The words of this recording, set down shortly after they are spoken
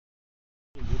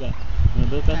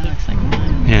That looks like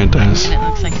one. Yeah, it does. And it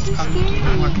looks like it's probably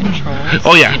more control.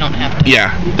 Oh yeah. You don't have to. Yeah,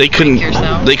 they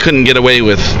couldn't get away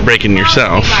with breaking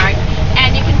yourself.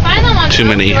 And you can find them on Too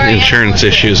many insurance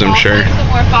issues, I'm sure. Some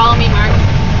more follow me marks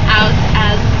out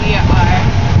as we are.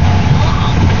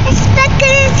 It's stuck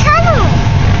in a tunnel.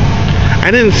 I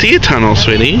didn't see a tunnel,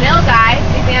 sweetie. These guys,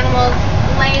 these animals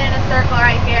laying in a circle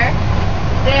right here,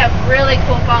 they have really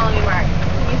cool follow me marks.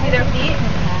 Can you see their feet?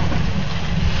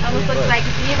 Almost looks like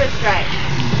zebra stripes.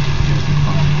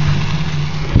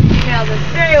 Females are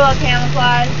very well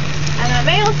camouflaged, and the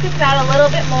male sticks out a little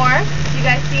bit more. Do you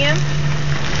guys see him?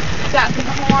 He's got some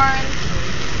horns,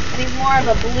 and he's more of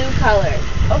a blue color.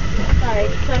 Oh, sorry.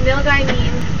 So nilgai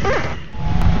means.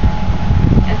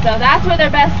 And so that's where they're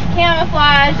best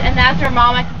camouflaged, and that's where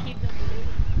Mama can keep them.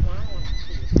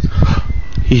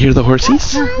 You hear the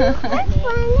horses?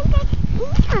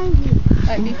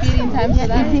 Might be feeding time for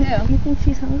them too. You think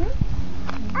she's hungry? Okay.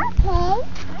 Hi,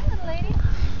 little lady.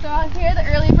 So out here, the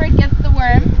early bird gets the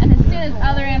worm, and as soon as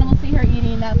other animals see her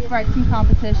eating, that sparks some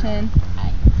competition.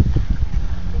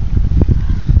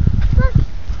 Look,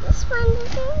 this one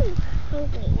is really hungry.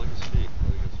 Look at his feet.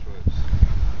 Look at his stripes.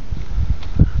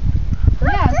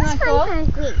 Yeah, isn't This that cool? one's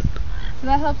hungry. So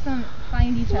that helps them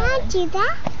find each Can I other. do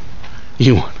that?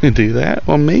 You want to do that?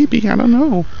 Well, maybe. I don't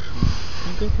know.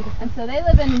 And so they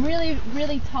live in really,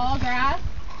 really tall grass.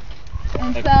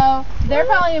 And so their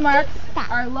follow me marks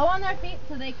are low on their feet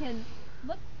so they can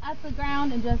look at the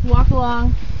ground and just walk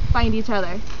along, find each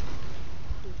other.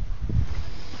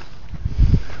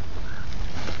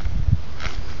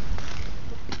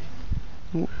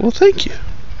 Well, thank you.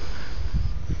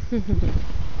 You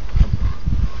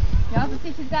also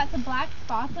see she's got some black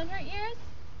spots on her ears.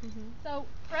 So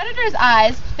predators'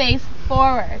 eyes face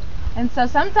forward. And so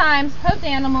sometimes hoofed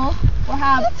animals will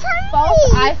have false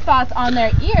eye spots on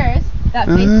their ears that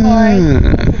face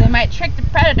forward. So they might trick the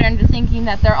predator into thinking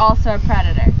that they're also a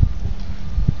predator.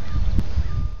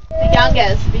 The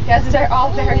youngest, because they're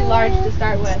all very large to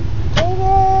start with.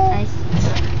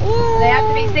 They have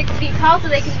to be 6 feet tall so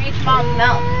they can reach mom's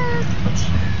milk.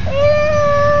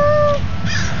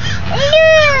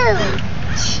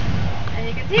 And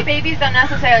you can see babies don't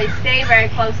necessarily stay very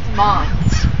close to mom.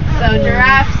 So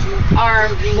giraffes are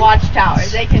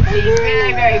watchtowers. They can see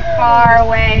very, very far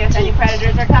away if any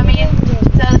predators are coming.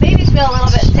 So the babies feel a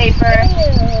little bit safer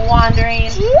wandering. A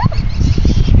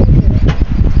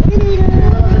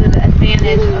little bit of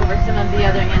advantage over some of the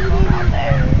other animals out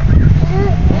there.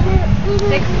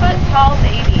 6 foot tall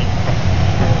babies.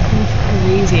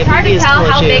 Crazy. It's hard to tell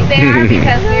how big they are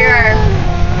because we are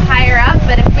higher up,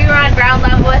 but if we were on ground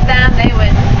level with them, they would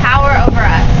tower over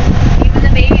us. Even the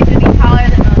babies would be taller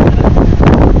than most of us.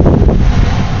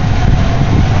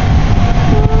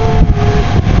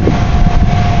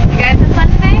 You guys have fun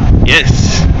today?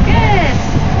 Yes. Good.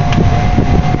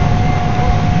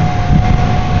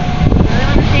 I really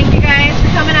want to thank you guys for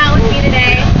coming out with me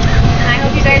today, and I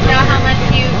hope you guys know how much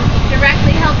you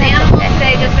directly help animals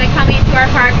today just by coming to our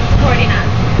park and supporting us.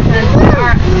 Because we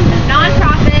are a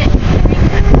non-profit.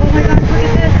 Oh my gosh, look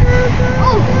at this.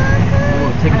 Oh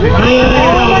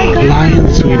The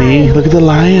lions, sweetie. Look at the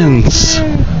lions.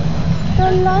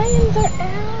 The lions are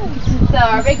out. So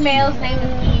our big male's name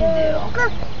is Izu.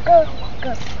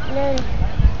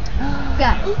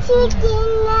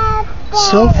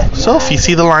 Sophie,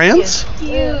 see the lions?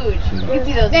 Huge. You can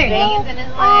see those veins in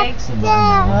his legs. Oh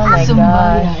my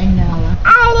god. I know.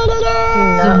 Do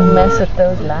not mess with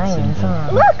those lions, huh?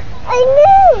 Look, I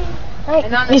knew.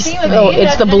 And on the theme of Oh, Asia,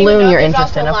 it's the doesn't even balloon know you're there's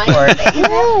interested in, of also course.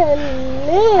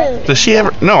 lions. Does she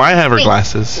ever? No, I have her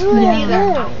glasses. Oh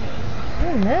no.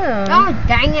 Oh,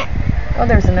 dang it. Oh,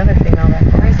 there's another thing on that.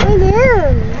 I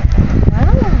know.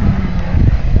 Wow.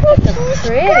 That's a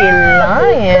pretty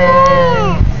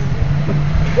lion.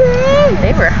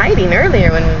 They were hiding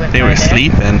earlier when we went They by were there.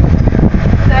 sleeping.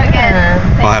 So again,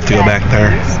 We'll have to go back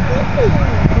there. Yeah.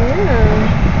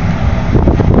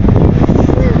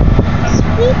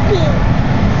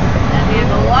 and we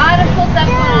have a lot of cool stuff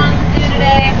going on to do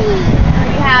today.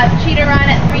 We have cheetah run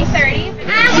at 3:30.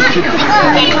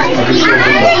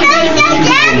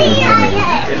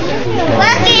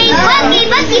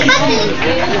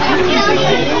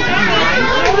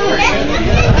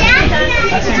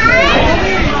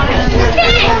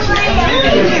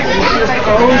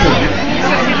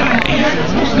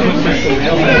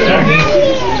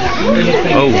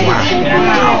 Oh wow!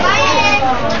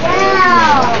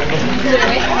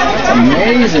 It's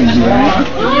amazing, man.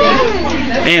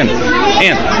 And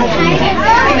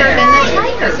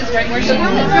This is right where she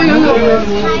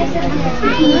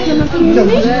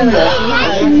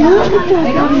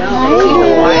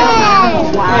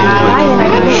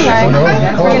Wow.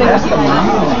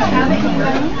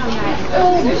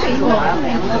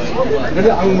 The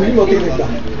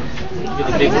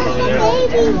big one over there.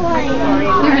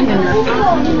 They're in the nursery.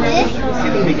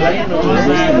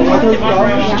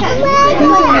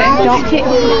 Don't kick.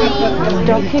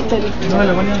 Don't kick the.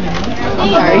 I'm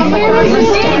sorry.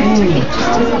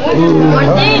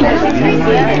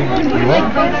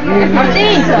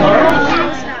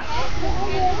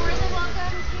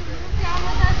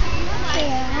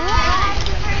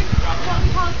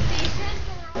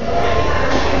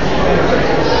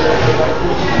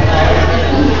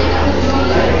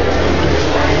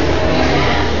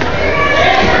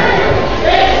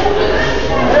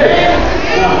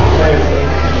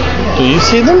 Do you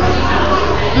see them?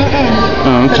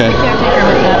 Oh, okay.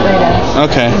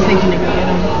 Okay. I'm thinking to go get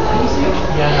them.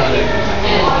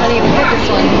 How do you even get this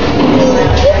one?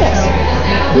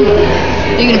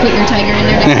 Are you gonna put your tiger in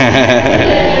there?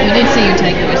 You did say your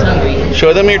tiger was hungry.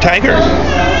 Show them your tiger.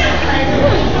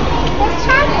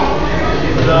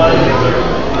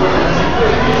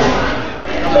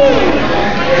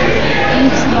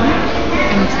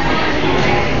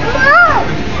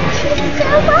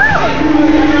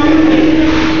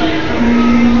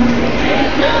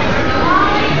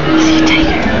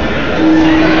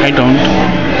 I don't.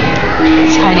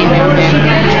 It's hiding down there.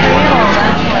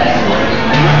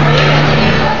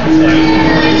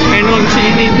 I don't see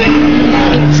anything.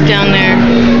 It's down there.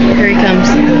 Here he comes.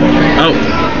 Oh.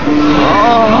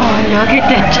 Oh, look at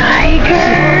the tiger.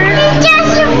 It's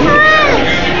just a fruit.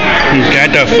 He's got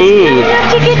the food. You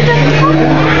have to get the food.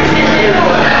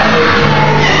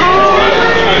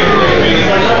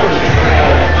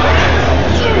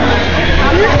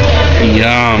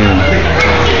 Yum.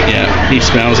 Yeah, he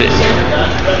smells it.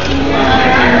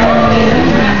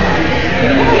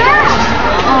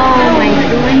 Oh my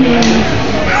goodness.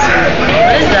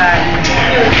 What is that?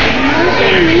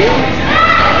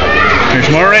 There's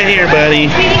more right here, buddy.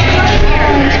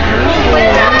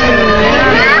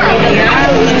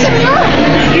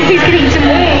 He's getting some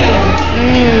more.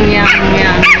 Yum, yum,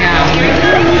 yum.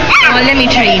 Oh, let me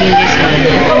try eating this one.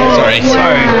 Sorry.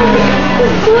 Sorry.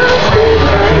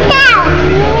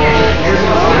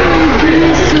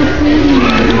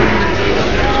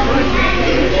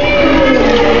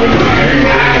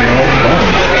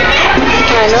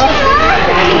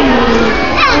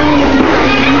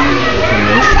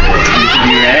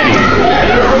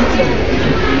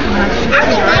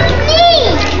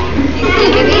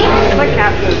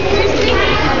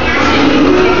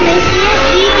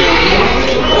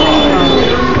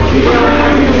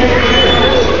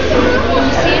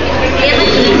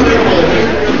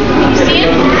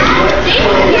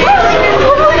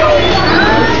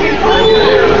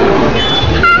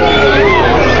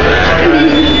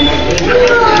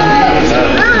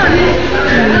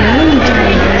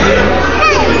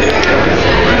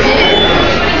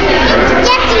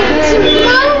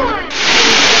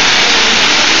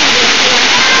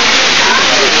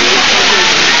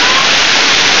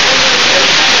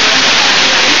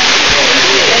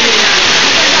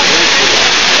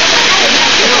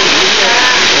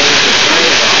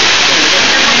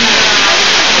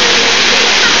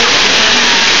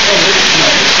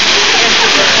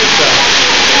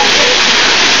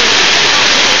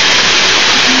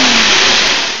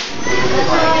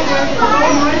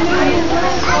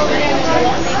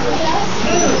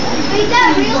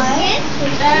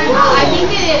 I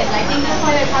think it is. I think that's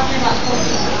why they're talking about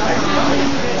poaching.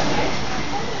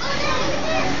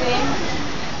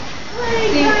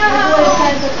 See, this is what it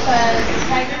says with the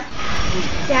tiger.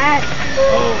 Dad.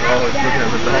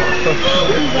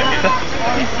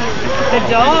 The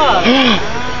dog.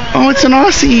 Oh, it's an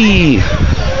Aussie.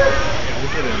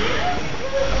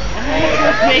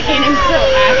 What's making him so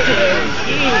active?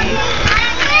 Jeez.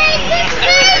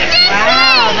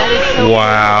 Wow, that is so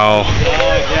Wow.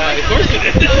 Yeah, of course it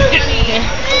is.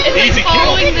 It's like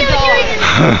following the dog.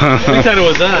 What kind of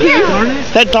was that?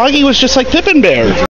 That doggy was just like Pippin Bear.